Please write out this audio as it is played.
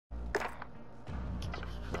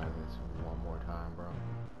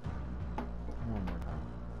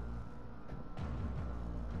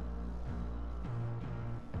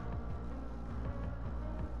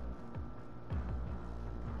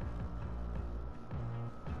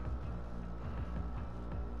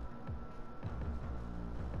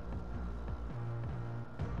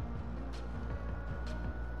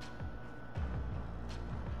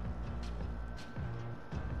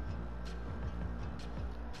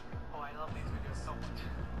so much.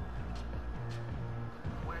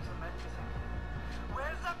 Where's the medicine?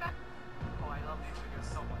 Where's the med? Oh, I love these videos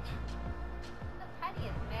so much. The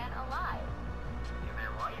pettiest man alive. Hey man,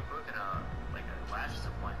 why are you booking a lashes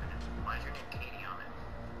appointment? Why is your name Katie on it?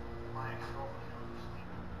 My ex-girlfriend.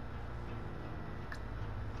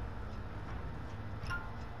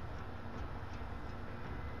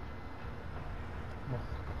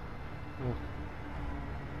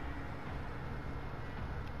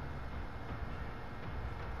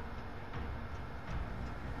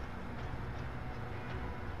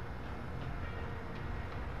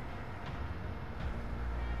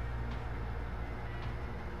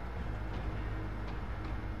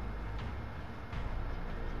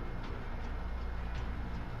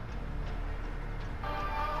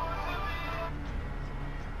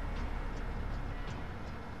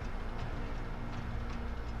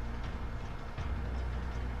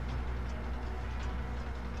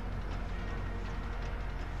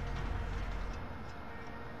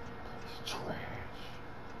 Trash.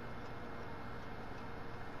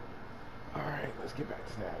 Alright, let's get back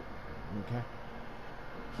to that. Okay?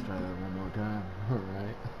 Let's try that one more time.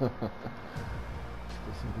 Alright.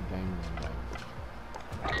 Let's see the game like.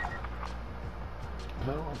 I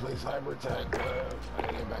don't want to play Cyber Attack. I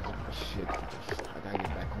gotta get back on my shit. I gotta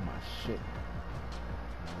get back on my shit. You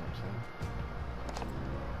know what I'm saying?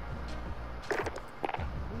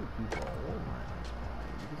 Ooh, people are all right.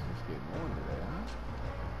 This is getting on today, huh?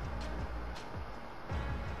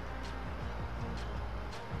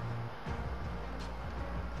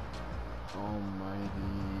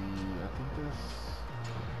 Almighty, I think this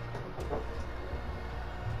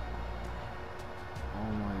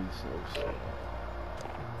Almighty so slow.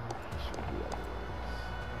 Should be otherwise.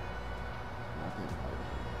 Nothing like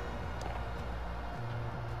it.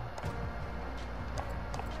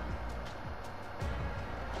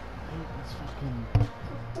 Hey, this fucking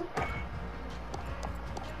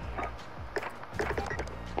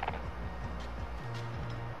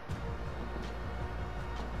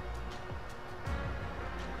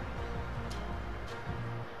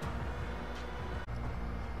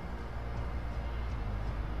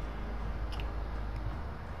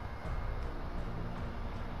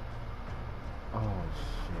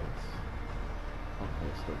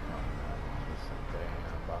still coming out. Just some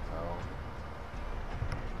damn bucko.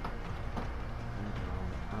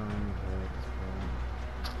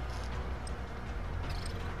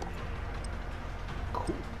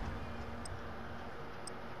 Cool.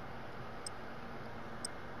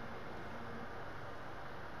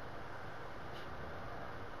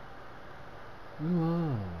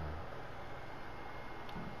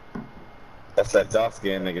 That's that dark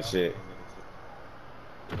skin nigga shit.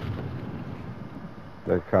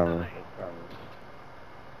 They're coming.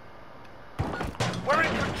 We're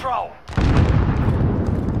in control.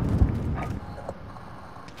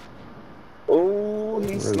 Ooh,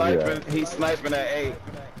 he's sniping. He's sniping at A.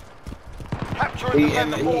 Capturing He the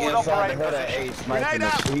inside the hood at A,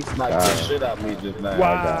 sniping. He sniped the shit out of me just now.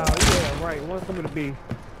 Wow, yeah, right. Want something to be.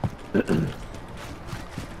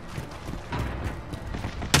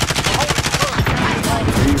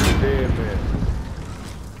 He's a dead man.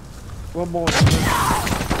 One more.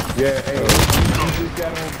 Yeah, hey, he just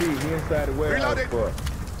got on B. He inside the warehouse.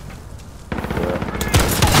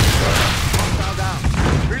 Down.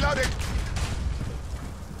 Reloading.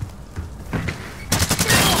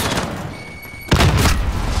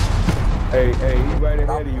 Hey, he's right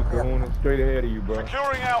ahead of you, Kahuna. Straight ahead of you, bro.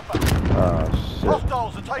 Securing Alpha. Oh, shit.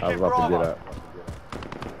 Hostiles are taking Bravo.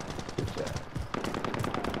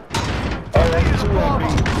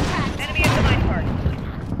 Enemy at the mine park.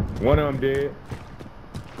 One of them dead.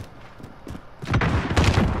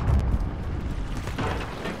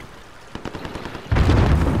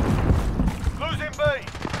 Losing B.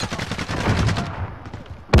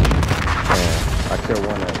 I killed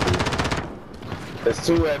one at B. There's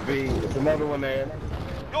two at B. There's another one there.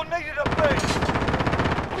 You're needed at B.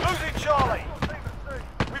 Losing Charlie.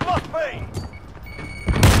 We've lost B.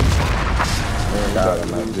 Man, you gotta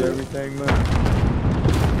lose everything, man.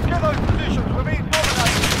 Get those positions. We're being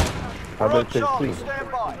dominated. How We're on about take Charlie. two? Stand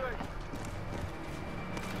by.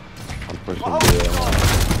 I'm pushing We're holding B. Charlie.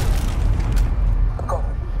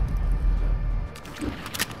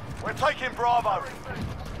 We're taking Bravo.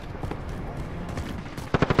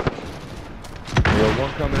 Yeah,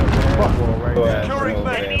 one coming up the half wall right now. Securing B.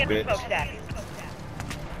 Enemy at the bitch. smokestack.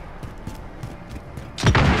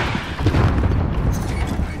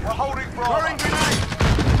 We're holding Bravo.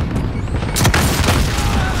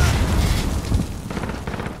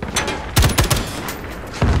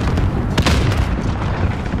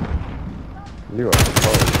 You are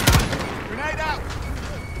cold. Grenade out!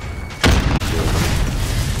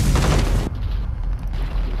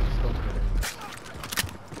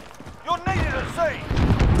 You're needed at sea!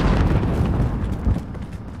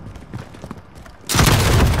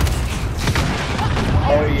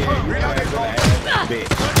 Oh yeah, you guys gonna ass that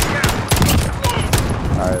bitch.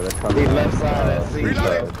 Alright, they're coming. He left side at sea.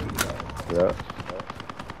 Yep.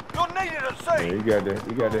 You're needed at sea! Yeah,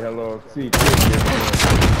 you got the hell off seat.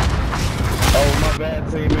 Oh, my bad,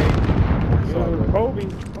 teammate. It was Kobe.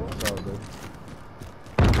 It's all good.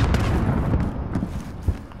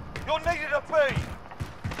 You're needed at B!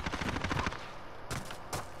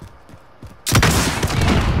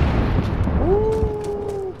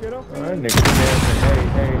 Ooh, get up Alright, here. nigga dancing.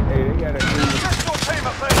 Hey, they gotta do Get your team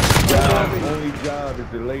at B! job. Only job is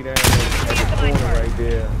to lay down at the corner right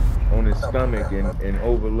there on his stomach and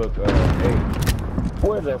overlook hey.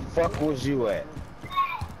 Where the fuck was you at?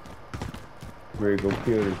 Greg, go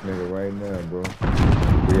kill this nigga right now, bro.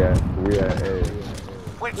 We at A.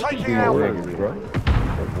 We're You taking know Alpha! niggas, bro.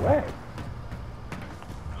 What?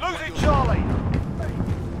 Losing Charlie!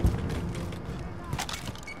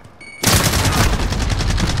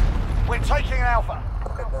 We're taking Alpha!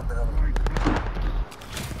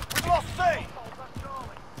 We've lost C!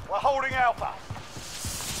 We're holding Alpha!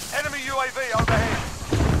 Enemy UAV overhead!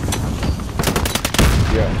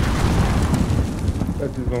 Yeah.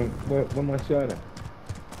 That's just gonna. Where my shot at?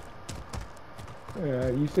 Yeah,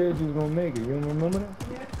 you said you was gonna make it. You don't remember that?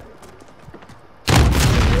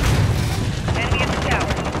 Enemy in the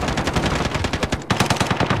tower.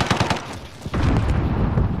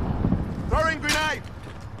 Throwing grenade!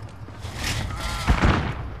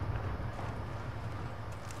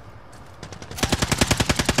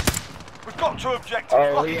 We've got two objectives.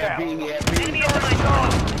 Oh, Lock he it had down. B, he had B. Enemy on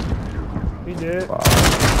my He did. Wow.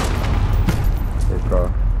 Good call.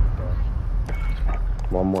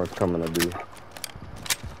 One more's coming to B.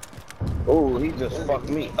 Oh, he just fucked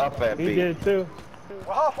me up at He B. did too.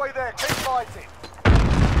 We're halfway there. Keep fighting.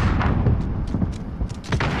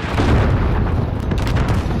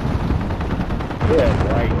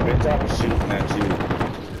 Yeah, right, bitch, I was shooting at you.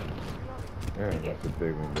 Yeah, that's a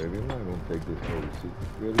big one, baby. I'm not gonna take this over.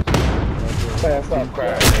 Really? Man, stop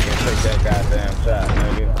crying, nigga, and take that goddamn shot,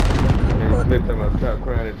 nigga. Next time I stop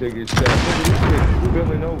crying and take his shot. Nigga, this shit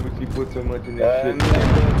spilling over. She put so much in this shit.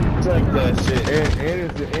 Nigga, take that shit.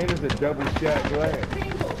 And it's a double shot glass.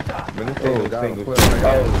 Man, this ain't no got single him. shot.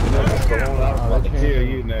 Oh, nigga, come on, I was about to kill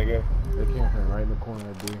you, nigga. They camping right in the corner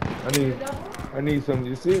of B. I need something.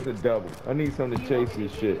 You see, it's a double. I need something to chase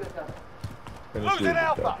this shit. And this shit Losing is a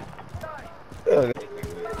Alpha! double.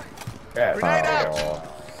 Yeah. Grenade out!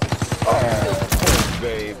 Oh,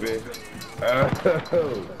 baby. Oh,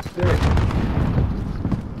 shit.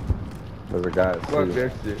 There's a guy at Fuck C.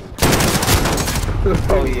 that shit.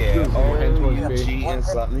 Oh, yeah. Oh, you B. cheating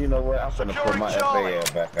something. You know what? I'm finna put my Securing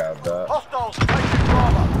FAL back out, dog. Hostiles taking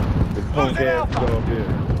Bravo! The punk Losing ass Alpha! dog here.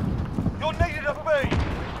 You're needed at B!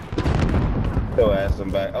 Go ass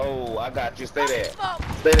him back. Oh, I got you. Stay there.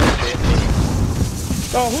 Stay there, bitch.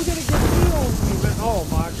 Oh, who did it get me on me, man? Oh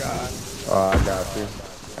my god. Oh, I got you.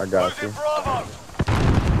 I got Losing you. Bravo!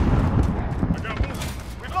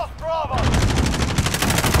 We've lost Bravo!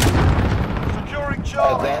 Securing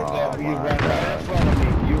Charlie! You ran right in front of me.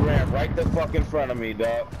 You ran right the fuck in front of me,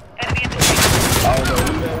 dog. Enemy in the tower. I don't know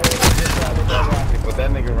who that was this time with that rocket, but that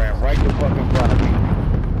nigga ran right the fuck in front of me.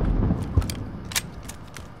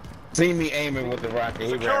 See me aiming with the rocket,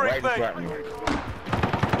 he ran right in front of me.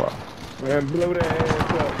 Man, blow that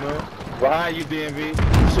ass up, man. Behind you, DMV.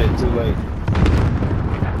 Shit, too late.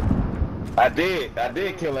 I did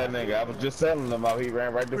kill that nigga. I was just telling him how he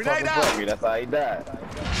ran right the fuck in front of me. That's how he died.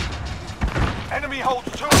 Enemy holds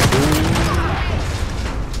two!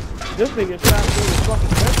 This nigga shot through the fucking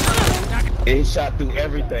fence. He shot through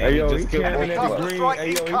everything. Hey, yo, he he just killed camping me. at the green. Strike Hey,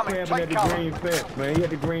 yo, he incoming. camping Take at the cover. green fence, man. He had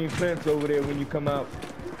the green fence over there when you come out.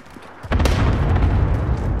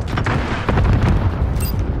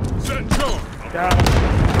 Down.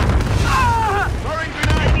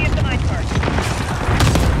 Enemy at the mine park.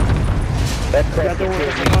 That crap killed me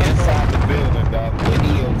inside the building, dog. With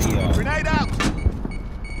EOD on. Grenade out!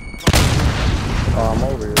 Oh, I'm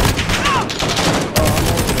over here.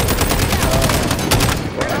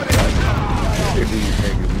 Look at these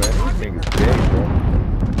niggas, man. These niggas dead, bro.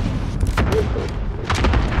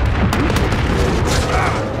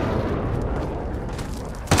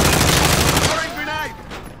 Throwing grenade!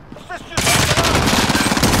 Assist you!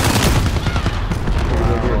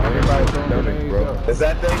 Everybody throwing grenades Bro. up. Is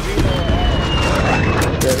that they be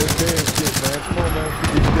Yeah, this dead shit, man. Come on, man.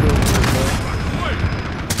 Get this shit over with, man.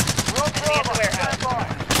 We're on Enemy at the Bravo! warehouse. Stand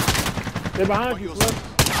by. They're behind you, Flip.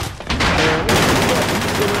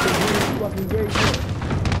 Fucking gate.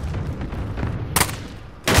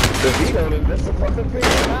 Cause he don't even, that's a fucking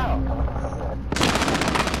figure out.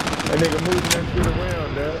 That nigga moving that shit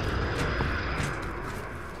around, dog.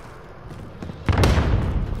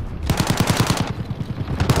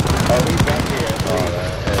 Oh, he's back here. Oh,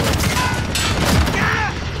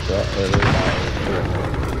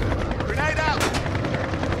 Grenade out!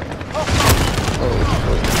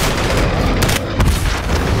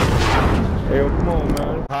 Hey, yo, come on,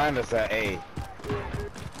 man. behind us at A.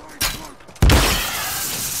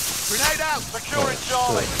 Grenade out! Securing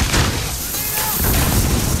Charlie.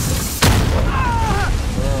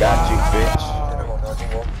 Got you, bitch.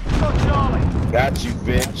 Got Charlie. Got you,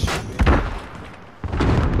 bitch.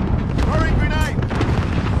 Throwing grenade.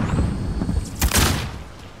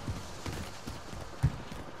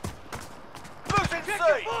 Losing C.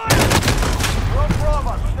 We're on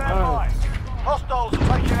Bravo. Stand by. Hostiles are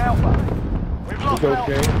taking Alpha. We've lost It's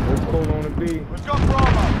okay. Alpha. Let's hold on to B. We've got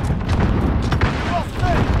Bravo. We've lost C.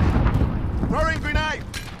 Throwing grenade.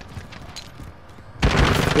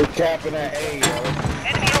 We're capping at A, yo.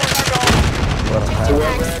 Enemy overheard.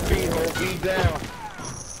 Whoever at B, hold B down.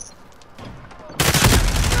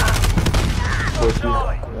 Got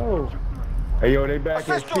Charlie. Yo. Hey, yo, they back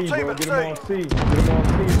Assist at your C, team bro. at Get them on C. C. Get them on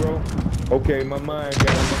C, bro. Okay, my mind got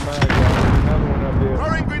him. My mind got him. Another one up there.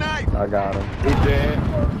 Throwing grenade. I got him. He dead.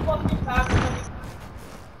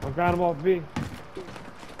 I got him off B.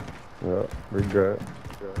 Yep, we good.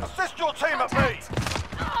 Assist your team at B.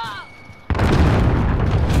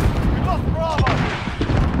 We've lost Bravo.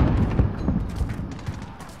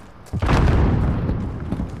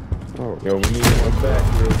 Oh, Yo, we need one back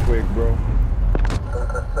real quick, bro.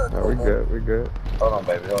 no, we good, we good. Hold on,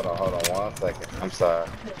 baby. Hold on 1 second. I'm sorry.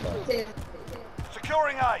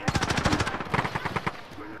 Securing A.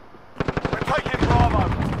 We're taking Bravo.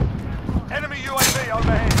 Enemy UAV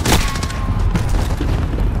overhead.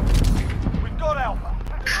 We've got Alpha.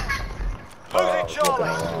 Losing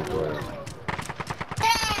Charlie.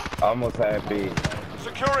 Almost had B.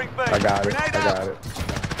 Securing B. I got it, Grenade I out. got it.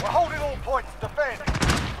 We're holding all points. Defend.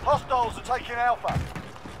 Hostiles are taking Alpha.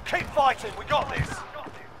 Keep fighting. We got this.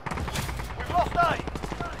 We've lost A.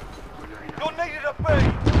 You're needed at B.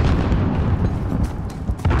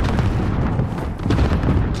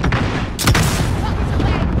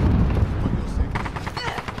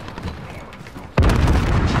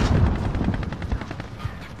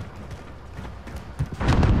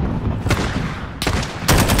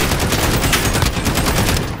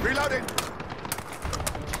 Reloading.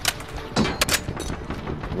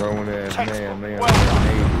 Grown ass man. Well done.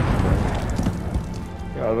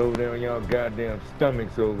 Y'all over there on y'all goddamn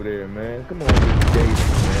stomachs over there, man. Come on, Mr.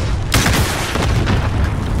 Davis, man.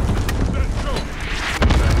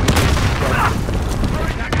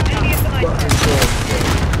 Enemy at the knife party.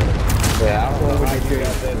 Yeah, I don't know how you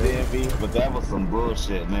got that DMV, but that was some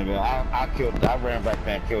bullshit, nigga. I ran back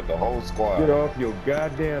there and killed the whole squad. Get off your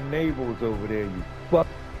goddamn navels over there, you fuck.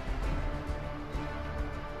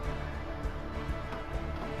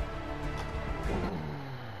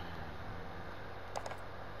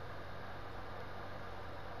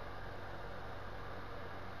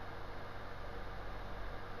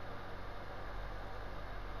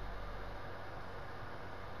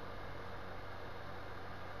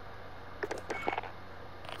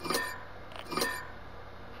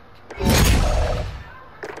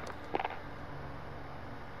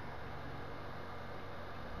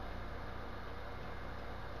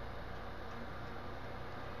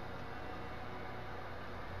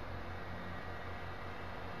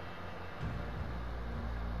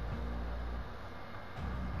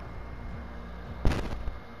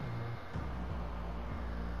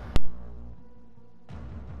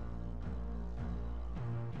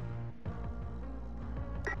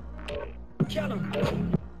 Kill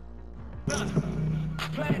him.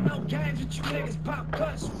 Playing no games with you niggas, pop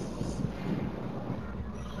cuts.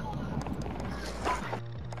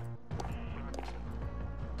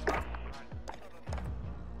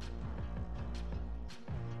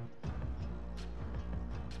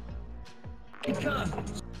 It's gone.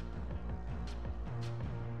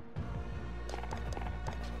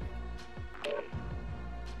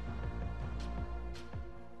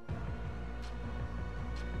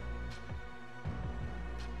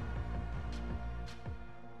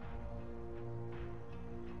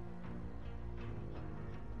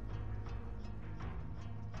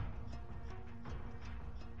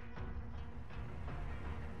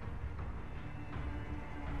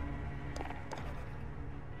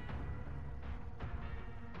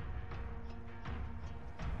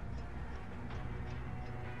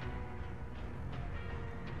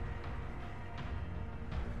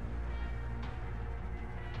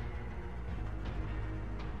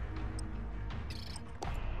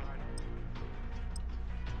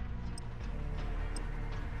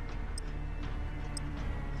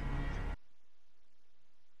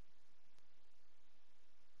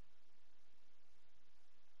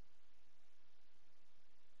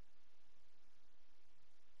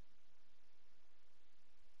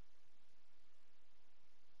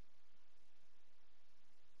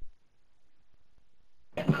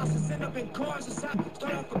 end up in cars inside.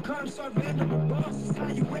 Start off a curb, start random with bosses. How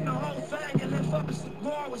you win the whole thing and lift up a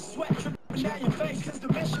cigar with sweat dripping down your face. Cause the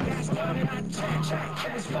mission got started, I check.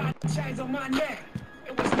 It was 5 chains on my neck.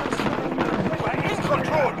 It was no sweat on my back. We're in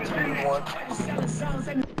control. I was selling songs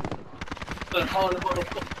and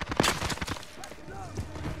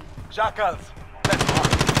Jackals, let's rock.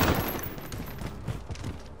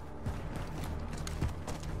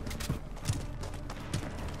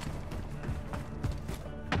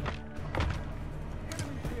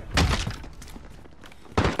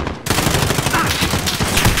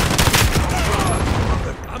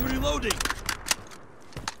 I'm reloading.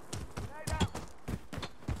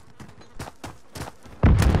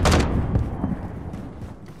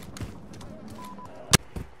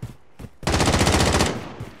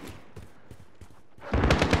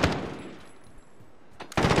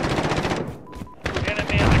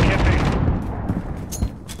 Enemy at the cafe.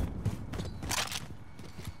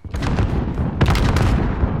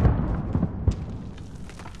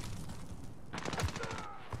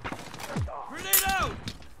 Grenade out!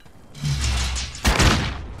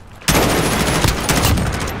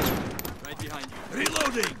 Right behind you.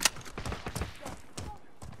 Reloading!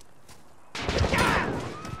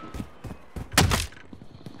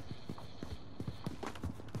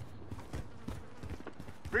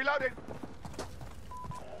 Reloading.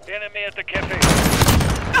 Enemy at the cafe.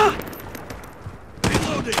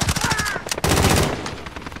 Reloading!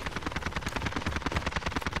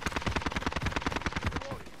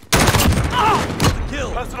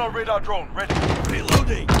 Kill! Personal radar drone ready.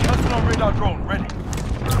 Reloading! Personal radar drone ready.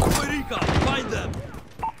 Boy recon, find them!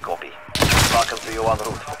 Copy. Falcon 3 en route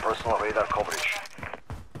for personal radar coverage.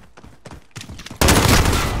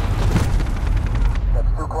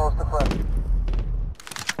 That's too close to front.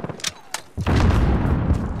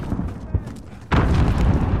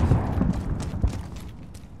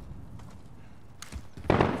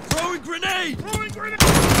 Throwing grenade! Throwing grenade!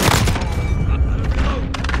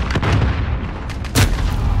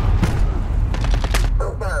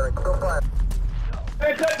 Still firing, still firing.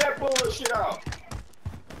 Hey, cut that bullshit out.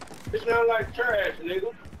 It sound like trash,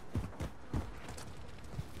 nigga.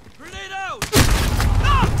 Grenade out!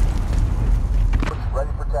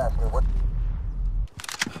 Ready for tasking. What?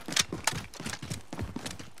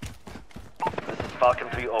 This is Falcon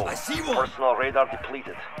 3-0. I see one. Personal radar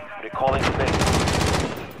depleted. Recalling the base.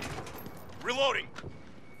 Reloading.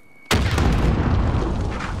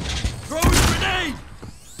 Throwing grenade!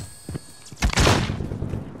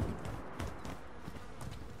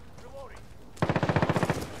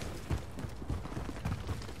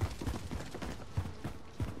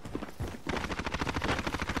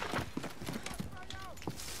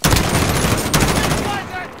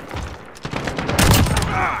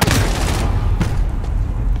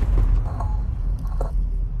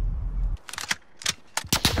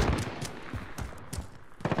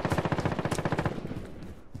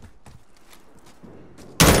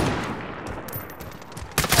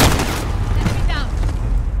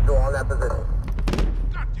 Go on that position.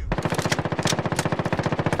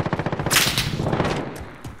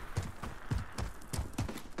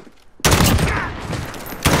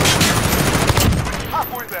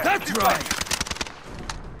 Halfway there. That's Keep right! back.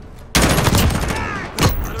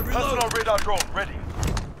 Personal radar drone ready.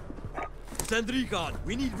 Send recon,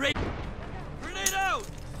 we need raid. Grenade out!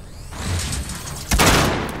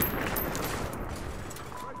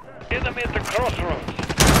 Enemy at the crossroads.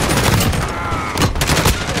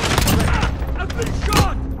 I've been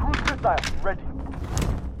shot! Cruise missile ready.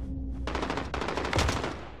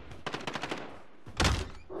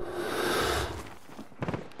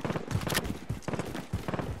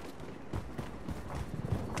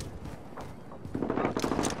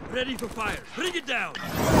 Ready for fire, bring it down!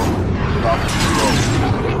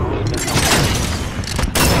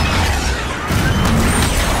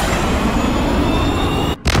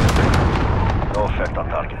 No effect on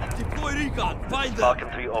target. Deploy recon, find them! Falcon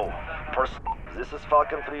 3-0. This is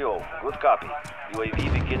Falcon 3-0. Good copy.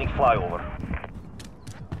 UAV beginning flyover.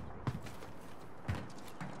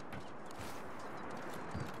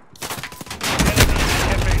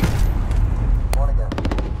 On again.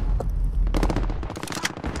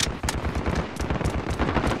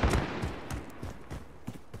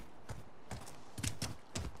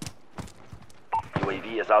 UAV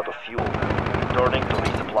is out of fuel. Returning to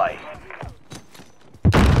resupply.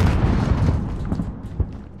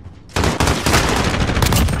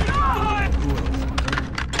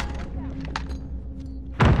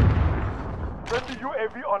 Friendly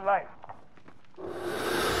UAV online.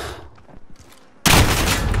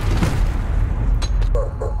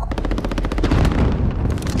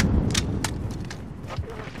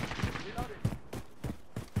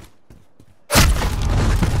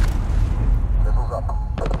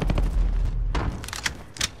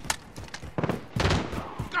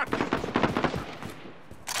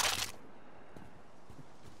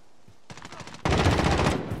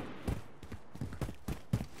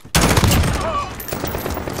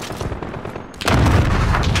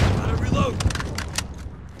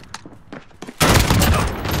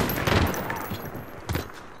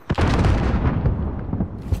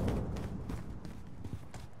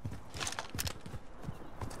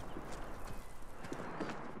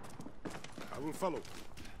 follow.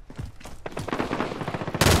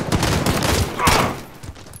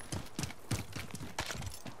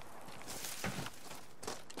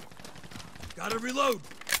 Gotta reload.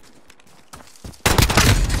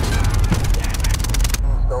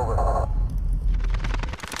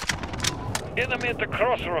 Enemy at the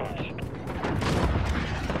crossroads.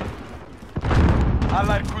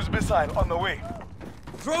 Allied cruise missile on the way.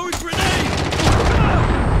 Throwing grenade!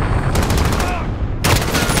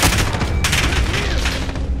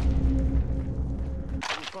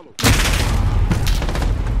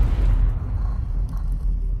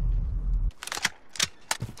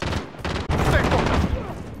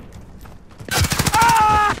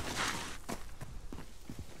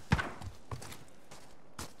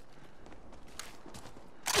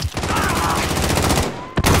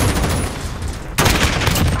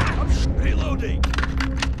 Reloading!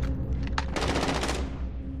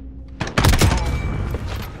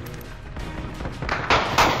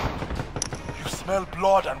 You smell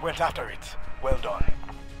blood and went after it. Well done.